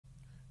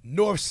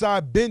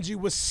NorthSideBenji,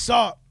 what's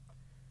up?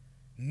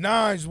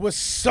 Nines,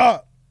 what's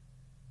up?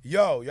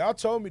 Yo, y'all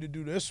told me to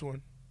do this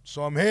one,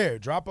 so I'm here.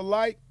 Drop a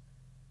like.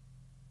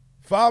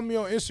 Follow me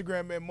on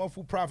Instagram, man.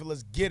 MUNFU Proffitt.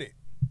 Let's get it.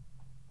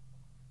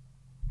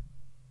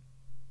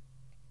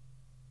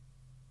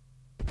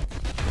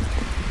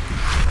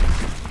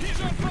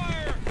 He's on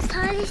fire.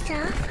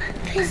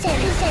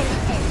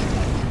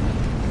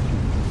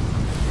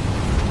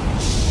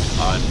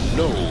 I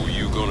know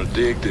you're gonna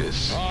dig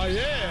this. Oh,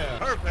 yeah.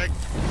 Perfect.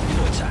 You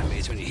know what time it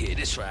is when you hear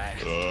this, right?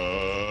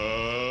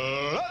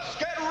 Let's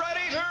get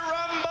ready to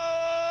rumble.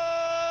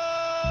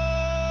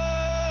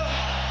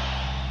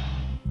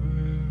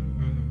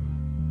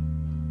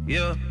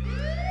 Yeah.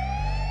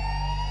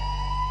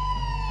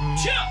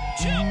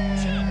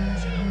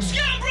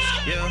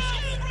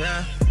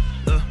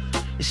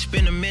 It's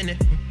been a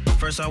minute.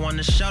 First I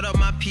wanna shout out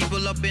my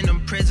people up in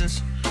them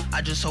prisons.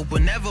 I just hope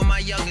whenever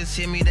my youngins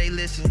hear me, they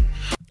listen.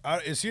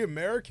 Is he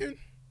American?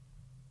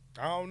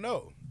 I don't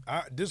know.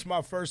 This is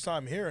my first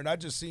time hearing. I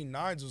just seen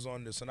Nines was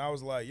on this, and I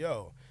was like,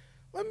 yo,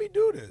 let me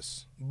do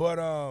this. But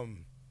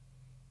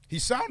he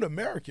sound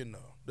American,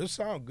 though. This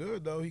sound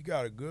good, though. He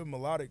got a good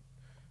melodic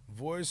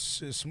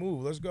voice. It's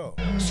smooth. Let's go.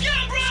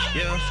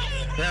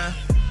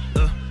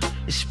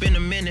 It's been a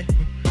minute.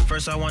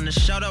 First I wanna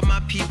shout out my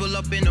people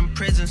up in them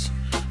prisons.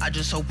 I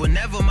just hope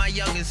whenever my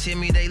youngins hear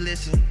me, they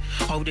listen.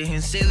 Hope they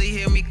sincerely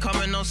hear me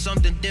coming on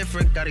something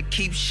different. Gotta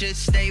keep shit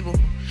stable.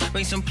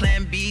 Bring some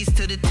plan Bs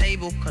to the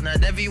table. Cause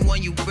not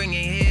everyone you bring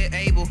in here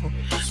able.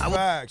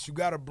 Facts. You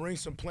gotta bring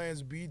some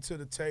plans B to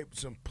the table,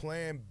 some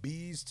plan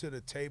Bs to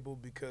the table,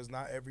 because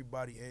not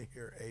everybody in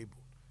here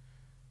able.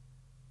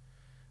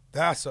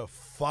 That's a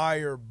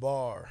fire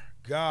bar.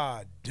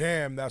 God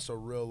damn, that's a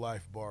real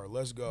life bar.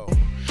 Let's go.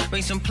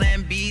 Bring some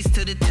plan Bs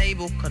to the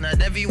table. Cause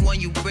not everyone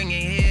you bring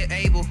in here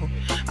able.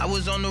 I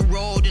was on the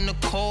road in the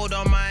cold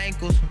on my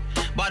ankles.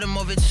 Bottom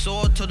of it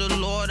sore to the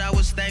Lord, I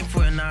was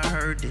thankful and I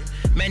heard it.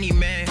 Many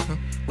men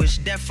wish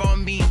death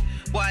on me.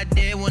 Boy, I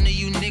dare one of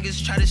you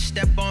niggas try to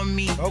step on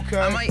me. Okay.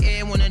 I might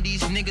air one of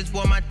these niggas,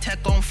 boy, my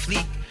tech on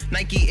fleek.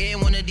 Nike air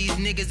one of these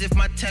niggas if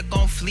my tech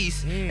on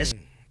fleece.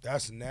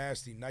 That's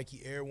nasty.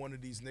 Nike air one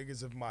of these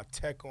niggas if my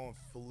tech on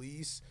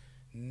fleece.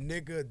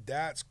 Nigga,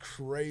 that's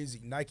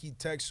crazy. Nike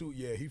tech suit,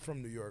 yeah, he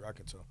from New York, I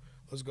can tell.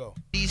 Let's go.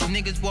 These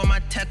niggas, boy, my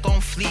tech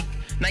on fleek.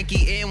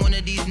 Nike air one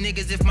of these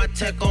niggas if my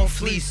tech on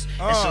fleece.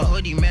 It's a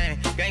hoodie, man.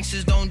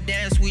 Gangsters don't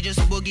dance, we just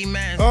boogie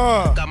man.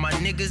 Got my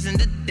niggas in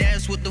the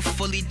dance with the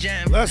fully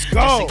jam. Let's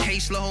go. Just in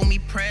case the homie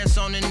prance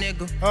on a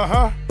nigga.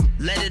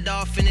 Let it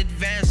off in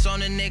advance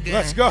on a nigga.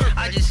 Let's go.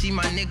 I just see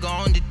my nigga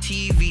on the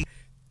TV.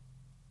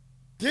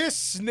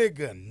 This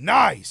nigga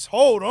nice.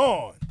 Hold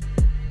on.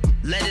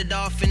 Let it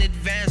off in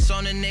advance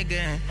on a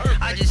nigga.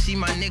 I just see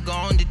my nigga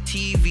on the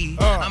TV.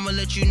 I'ma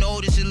let you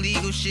know this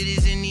illegal shit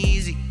isn't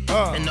easy.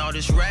 And all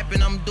this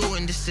rapping I'm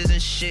doing, this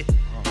isn't shit.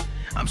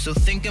 I'm still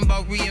thinking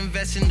about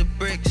reinvesting the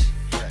bricks.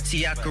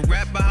 See, I could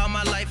rap about how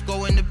my life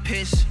go in the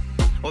piss.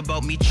 Or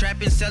about me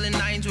trapping, selling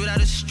nines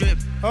without a strip.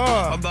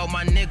 Or about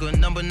my nigga,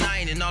 number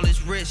 9 and all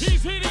his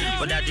wrists.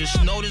 But I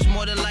just know there's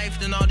more to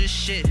life than all this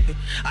shit.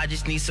 I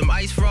just need some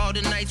ice for all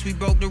the nights we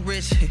broke the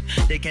wrist.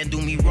 They can't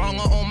do me wrong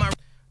or on my...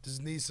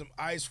 Just need some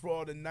ice for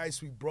all the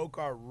nights we broke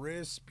our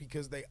wrists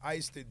because they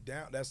iced it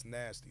down. That's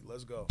nasty.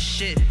 Let's go.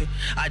 Shit,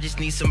 I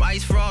just need some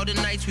ice for all the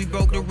nights we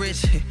broke the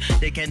wrist.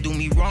 They can't do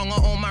me wrong or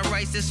own my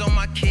rights, that's on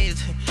my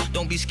kids.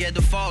 Don't be scared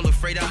to fall,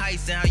 afraid of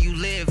heights and how you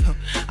live.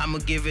 I'ma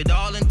give it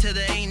all until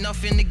there ain't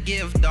nothing to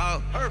give,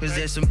 dog. Cause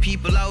there's some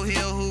people out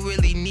here who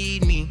really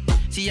need me.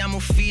 See, I'ma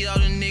feed all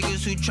the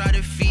niggas who try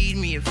to feed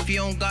me. If he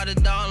don't got a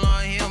dollar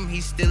on him,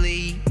 he still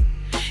eat.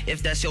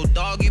 If that's your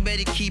dog, you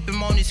better keep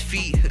him on his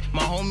feet.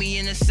 My homie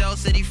in the cell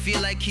said he feel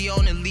like he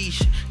on a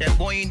leash. That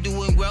boy ain't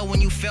doing well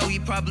when you fell, he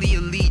probably a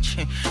leech.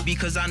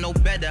 Because I know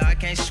better, I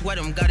can't sweat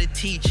him, gotta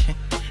teach.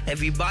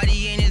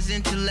 Everybody ain't as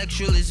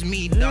intellectual as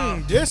me,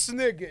 dog. This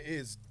nigga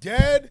is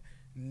dead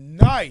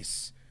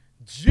nice.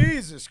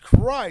 Jesus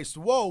Christ.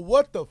 Whoa,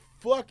 what the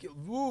fuck?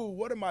 Ooh,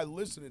 what am I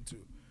listening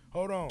to?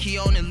 Hold on. He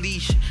on a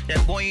leash.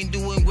 That boy ain't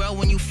doing well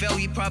when you fell,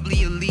 he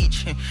probably a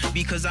leech.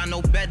 Because I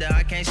know better,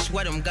 I can't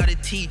sweat him, gotta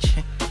teach.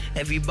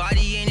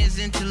 Everybody ain't as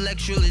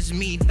intellectual as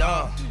me,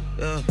 dog.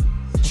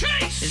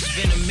 It's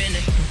been a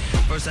minute.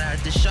 First I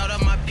had to shout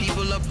out my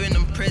people up in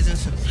them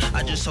prisons.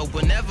 I just hope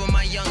whenever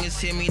my youngins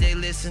hear me, they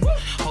listen.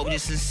 Hope they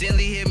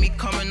sincerely hear me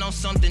coming on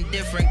something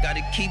different.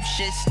 Gotta keep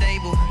shit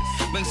stable.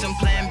 Bring some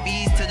plan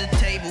Bs to the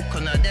table.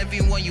 Cause not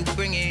everyone you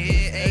bring in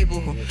here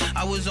able.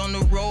 I was on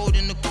the road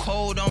in the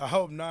cold on I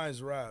hope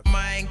Nines rap.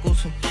 my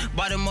ankles.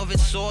 Bottom of it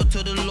sore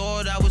to the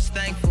Lord, I was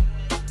thankful.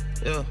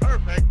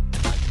 Perfect.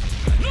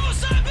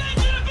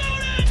 NorthSideBenji in the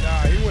building.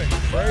 Nah, he went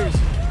crazy.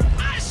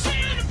 I see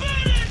you in the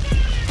building.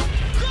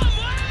 Come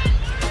on.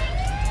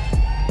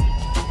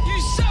 You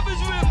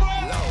savage with it, bro.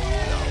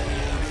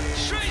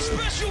 Straight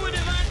special with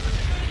it, man.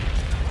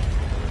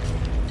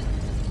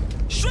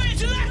 Straight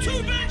to lap 2,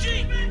 Benji.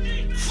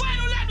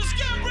 Final lap to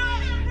scam, bro.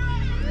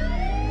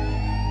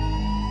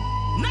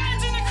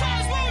 9's in the car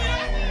as well, yeah.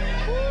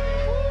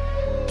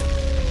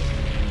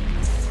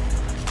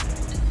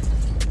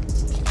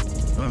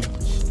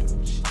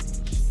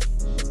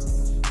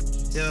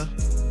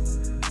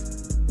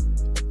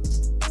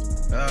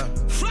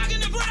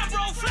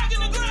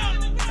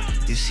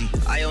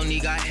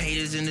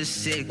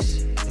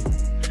 6.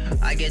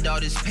 I get all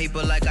this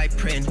paper like I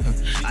print.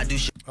 I do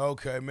shit.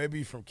 Okay,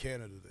 maybe from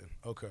Canada then.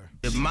 Okay.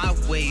 My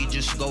way,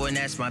 just go and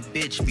ask my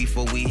bitch.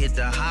 Before we hit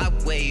the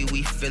highway,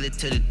 we fill it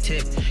to the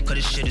tip. Cause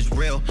this shit is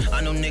real.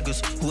 I know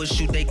niggas who will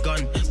shoot they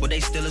gun, but they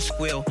still a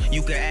squill.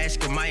 You can ask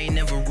them, I ain't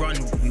never run.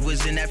 We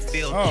was in that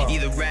field.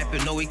 Either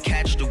rapping or we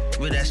catch the,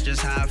 but that's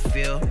just how I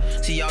feel.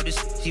 See all this,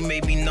 he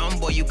made me numb,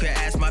 boy, you can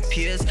ask my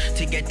peers.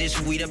 To get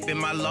this weed up in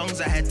my lungs,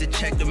 I had to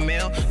check the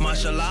mail.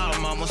 Mashallah,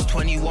 I'm almost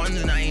 21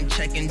 and I ain't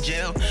checking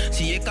jail.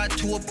 See, it got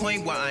to a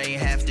point where I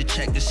ain't have to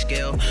check the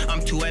scale.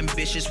 I'm too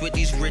ambitious with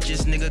these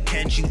riches, nigga,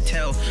 can't you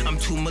tell? I'm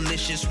too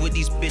malicious with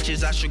these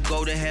bitches, I should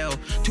go to hell.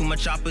 Too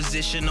much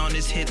opposition on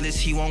this hit list,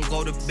 he won't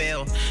go to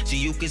bail. So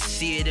you could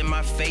see it in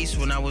my face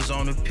when I was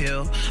on the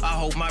pill. I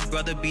hope my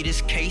brother beat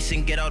his case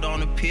and get out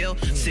on appeal.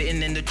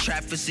 Sitting in the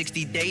trap for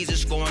 60 days,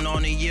 it's going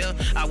on a year.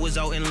 I was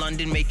out in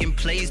London making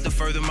plays to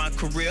further my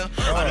career.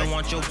 I don't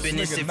want your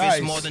business if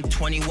it's more than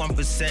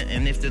 21%.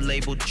 And if the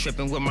label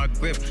tripping with my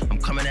grip, I'm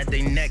coming at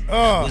their neck.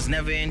 Was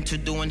never into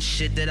doing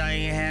shit that I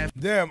ain't have.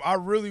 Damn, I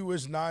really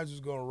wish Nines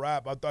was gonna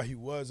rap. I thought he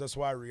was. That's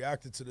why I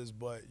reacted to this.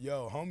 But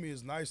yo, homie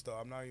is nice though.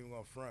 I'm not even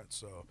gonna front.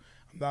 So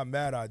I'm not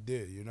mad I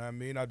did. You know what I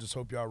mean? I just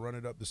hope y'all run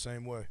it up the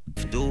same way.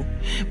 Do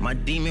my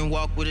demon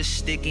walk with a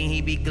stick and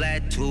he be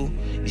glad to.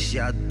 You see,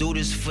 I do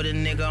this for the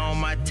nigga on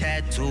my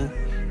tattoo.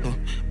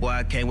 Boy,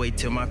 I can't wait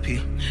till my pee.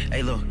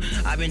 Hey, look,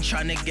 I've been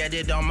trying to get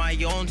it on my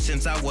own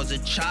since I was a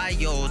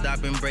child.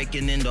 I've been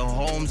breaking into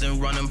homes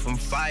and running from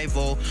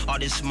 5-0. All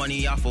this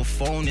money off a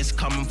phone is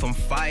coming from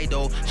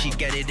Fido. She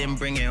get it and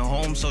bring it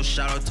home, so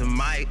shout out to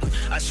Mike.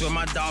 I swear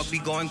my dog be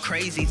going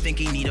crazy, think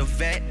he need a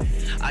vet.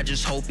 I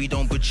just hope he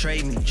don't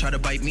betray me, try to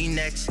bite me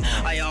next.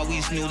 I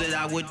always knew that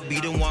I would be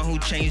the one who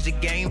changed the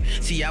game.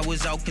 See, I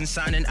was out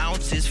consigning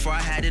ounces before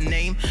I had a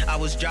name. I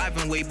was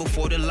driving way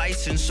before the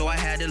license, so I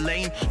had a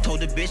lane. Told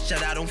the bitch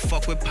that I don't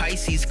fuck with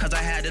Pisces, cause I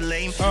had a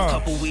lame.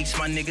 Couple weeks,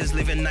 my niggas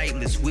living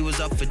nightless. We was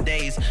up for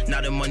days.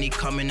 Now the money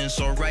coming in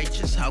so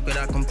righteous. How could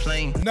I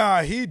complain?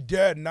 Nah, he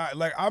dead not.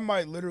 Like, I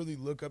might literally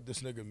look up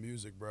this nigga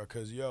music, bro,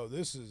 cause yo,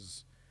 this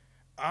is,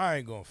 I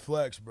ain't gonna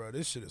flex, bro.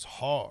 This shit is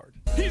hard.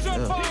 He's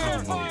on fire!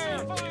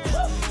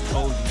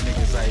 Told you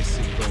niggas I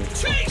see going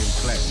fucking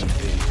platinum,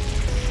 baby.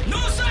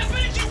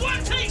 NorthSideBenji,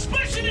 one take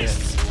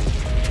specialist!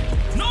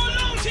 No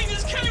long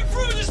things coming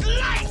through this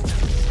light!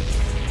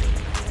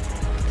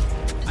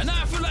 And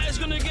now I feel like it's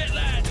gonna get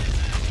like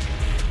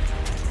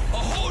a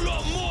whole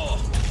lot more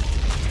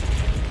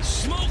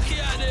smoky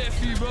out there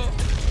for you, bro.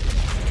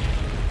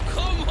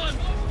 Come on,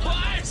 but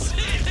I see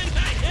it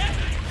tonight, yeah?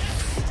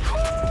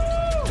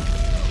 Woo!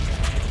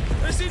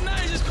 I see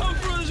NINES just come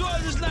through as well,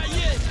 just like,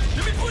 yeah,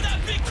 let me put that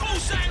big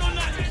cosign on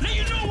that, let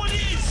you know what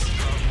it is.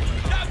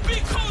 That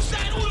big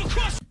cosign all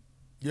across.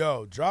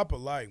 Yo, drop a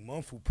like,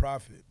 MUNFU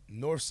Proffitt,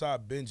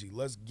 NorthSideBenji.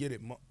 Let's get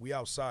it. We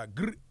outside.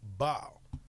 Grr, bow.